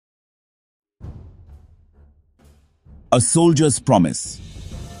A Soldier's Promise.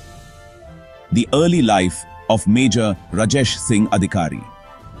 The early life of Major Rajesh Singh Adhikari.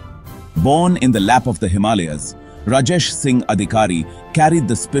 Born in the lap of the Himalayas, Rajesh Singh Adhikari carried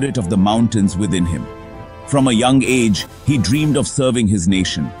the spirit of the mountains within him. From a young age, he dreamed of serving his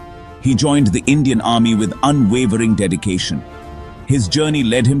nation. He joined the Indian Army with unwavering dedication. His journey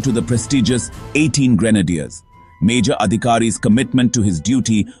led him to the prestigious 18 Grenadiers. Major Adhikari's commitment to his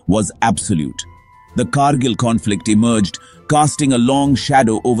duty was absolute. The Kargil conflict emerged, casting a long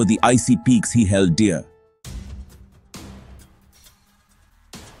shadow over the icy peaks he held dear.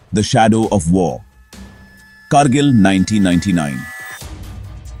 The Shadow of War. Kargil 1999.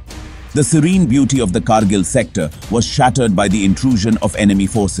 The serene beauty of the Kargil sector was shattered by the intrusion of enemy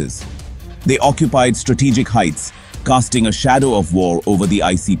forces. They occupied strategic heights, casting a shadow of war over the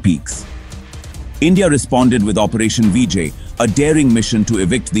icy peaks. India responded with Operation Vijay, a daring mission to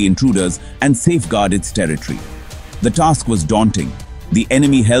evict the intruders and safeguard its territory. The task was daunting. The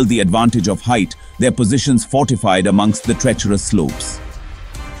enemy held the advantage of height, their positions fortified amongst the treacherous slopes.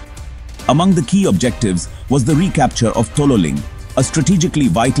 Among the key objectives was the recapture of Tololing, a strategically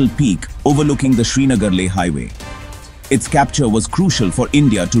vital peak overlooking the Srinagar-Leh highway. Its capture was crucial for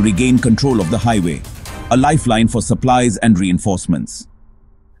India to regain control of the highway, a lifeline for supplies and reinforcements.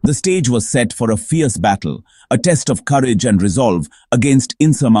 The stage was set for a fierce battle, a test of courage and resolve against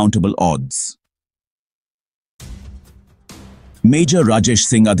insurmountable odds. Major Rajesh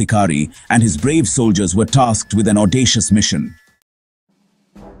Singh Adhikari and his brave soldiers were tasked with an audacious mission.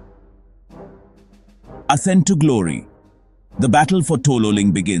 Ascent to glory. The battle for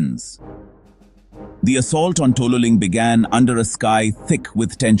Tololing begins. The assault on Tololing began under a sky thick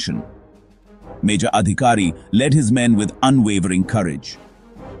with tension. Major Adhikari led his men with unwavering courage.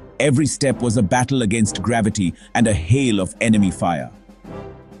 Every step was a battle against gravity and a hail of enemy fire.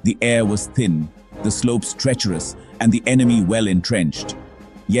 The air was thin, the slopes treacherous, and the enemy well entrenched.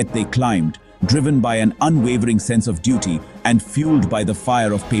 Yet they climbed, driven by an unwavering sense of duty and fueled by the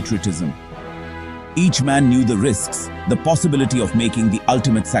fire of patriotism. Each man knew the risks, the possibility of making the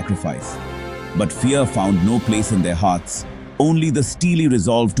ultimate sacrifice. But fear found no place in their hearts, only the steely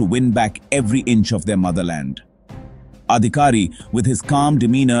resolve to win back every inch of their motherland. Adhikari, with his calm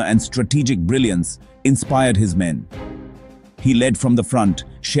demeanor and strategic brilliance, inspired his men. He led from the front,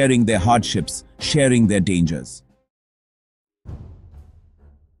 sharing their hardships, sharing their dangers.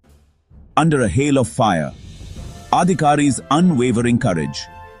 Under a hail of fire, Adhikari's unwavering courage.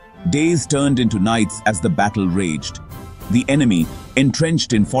 Days turned into nights as the battle raged. The enemy,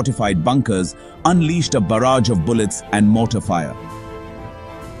 entrenched in fortified bunkers, unleashed a barrage of bullets and mortar fire.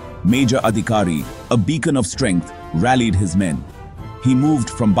 Major Adhikari, a beacon of strength, rallied his men. He moved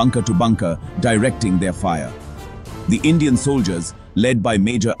from bunker to bunker, directing their fire. The Indian soldiers, led by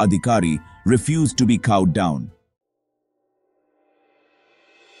Major Adhikari, refused to be cowed down.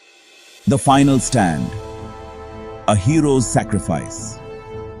 The final stand. A hero's sacrifice.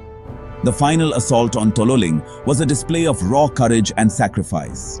 The final assault on Tololing was a display of raw courage and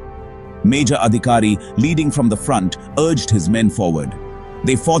sacrifice. Major Adhikari, leading from the front, urged his men forward.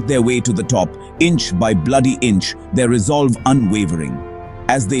 They fought their way to the top, inch by bloody inch, their resolve unwavering.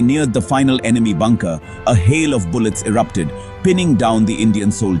 As they neared the final enemy bunker, a hail of bullets erupted, pinning down the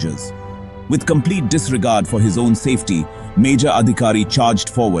Indian soldiers. With complete disregard for his own safety, Major Adhikari charged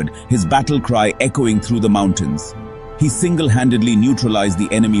forward, his battle cry echoing through the mountains. He single-handedly neutralized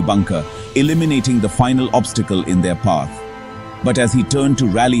the enemy bunker, eliminating the final obstacle in their path. But as he turned to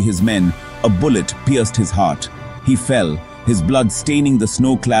rally his men, a bullet pierced his heart. He fell, his blood staining the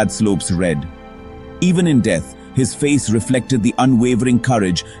snow-clad slopes red. Even in death, his face reflected the unwavering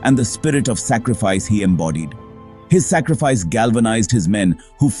courage and the spirit of sacrifice he embodied. His sacrifice galvanized his men,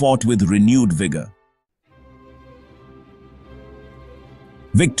 who fought with renewed vigor.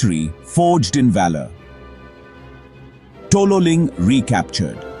 Victory forged in valor. Tololing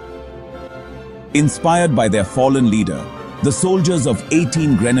recaptured. Inspired by their fallen leader, the soldiers of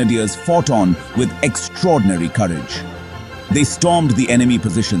 18 Grenadiers fought on with extraordinary courage. They stormed the enemy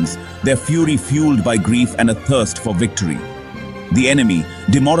positions, their fury fueled by grief and a thirst for victory. The enemy,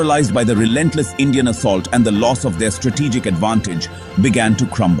 demoralized by the relentless Indian assault and the loss of their strategic advantage, began to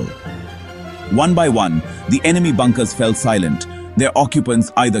crumble. One by one, the enemy bunkers fell silent, their occupants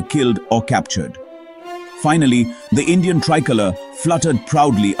either killed or captured. Finally, the Indian tricolor fluttered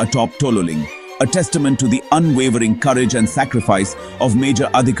proudly atop Tololing, a testament to the unwavering courage and sacrifice of Major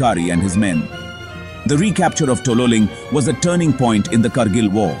Adhikari and his men. The recapture of Tololing was a turning point in the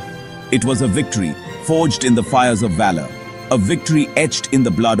Kargil War. It was a victory forged in the fires of valor, a victory etched in the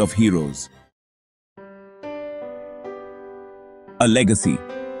blood of heroes. A legacy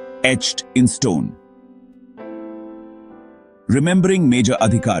etched in stone. Remembering Major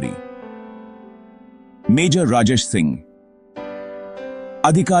Adhikari. Major Rajesh Singh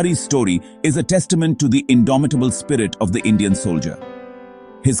Adhikari's story is a testament to the indomitable spirit of the Indian soldier.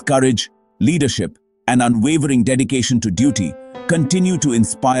 His courage, leadership, and unwavering dedication to duty continue to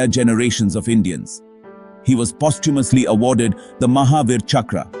inspire generations of Indians. He was posthumously awarded the Mahavir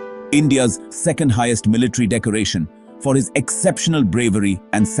Chakra, India's second highest military decoration, for his exceptional bravery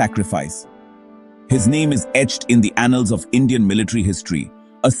and sacrifice. His name is etched in the annals of Indian military history,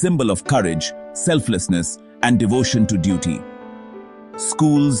 a symbol of courage, selflessness, and devotion to duty.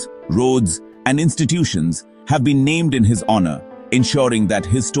 Schools, roads, and institutions have been named in his honor, ensuring that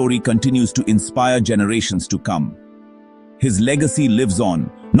his story continues to inspire generations to come. His legacy lives on,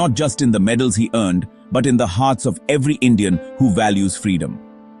 not just in the medals he earned, but in the hearts of every Indian who values freedom.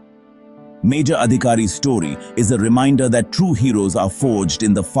 Major Adhikari's story is a reminder that true heroes are forged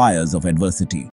in the fires of adversity.